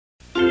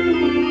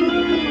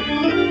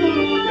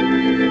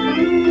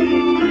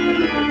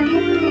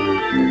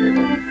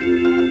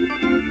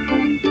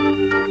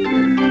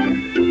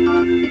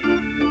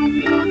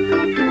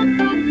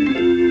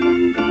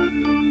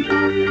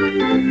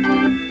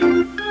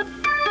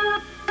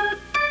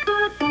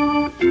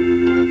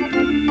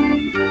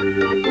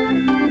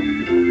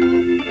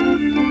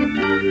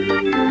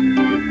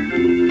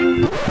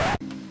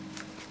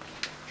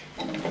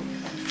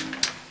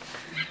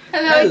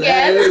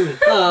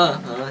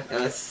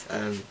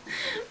this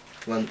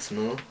once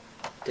more.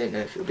 Don't know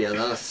if it'll be our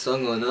last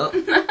song or not.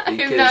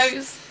 Who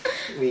knows?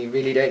 We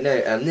really don't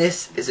know.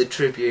 This is a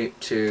tribute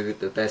to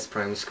the best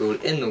primary school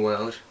in the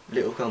world,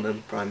 Little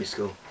Common Primary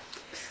School.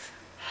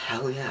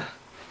 Hell yeah.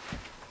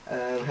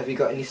 Have you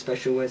got any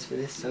special words for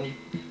this song?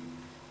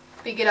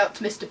 Big it up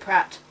to Mr.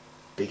 Pratt.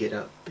 Big it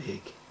up,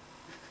 big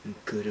and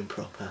good and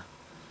proper.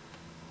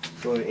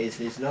 For it is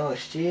his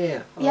last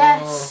year.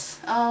 Yes.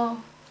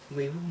 Oh.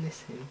 We will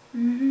miss him.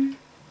 Mhm.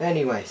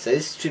 Anyway, so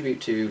this is a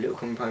tribute to Little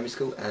Common Primary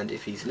School, and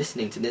if he's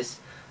listening to this,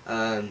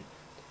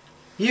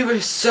 you were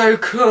so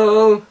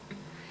cool!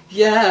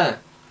 Yeah!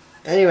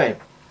 Anyway,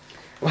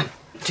 1,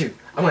 2,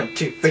 1,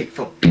 2, 3,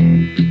 4.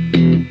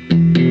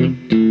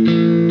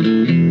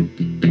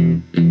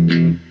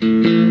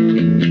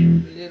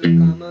 Little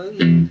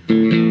Common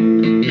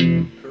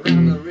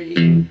Primary,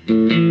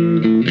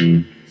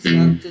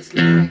 smelled just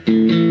like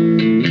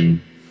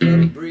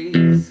from a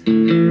breeze.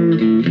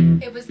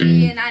 It was the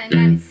year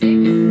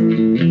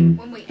 1996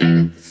 when we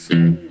entered the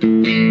school.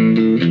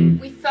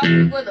 We thought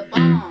we were the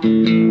bomb.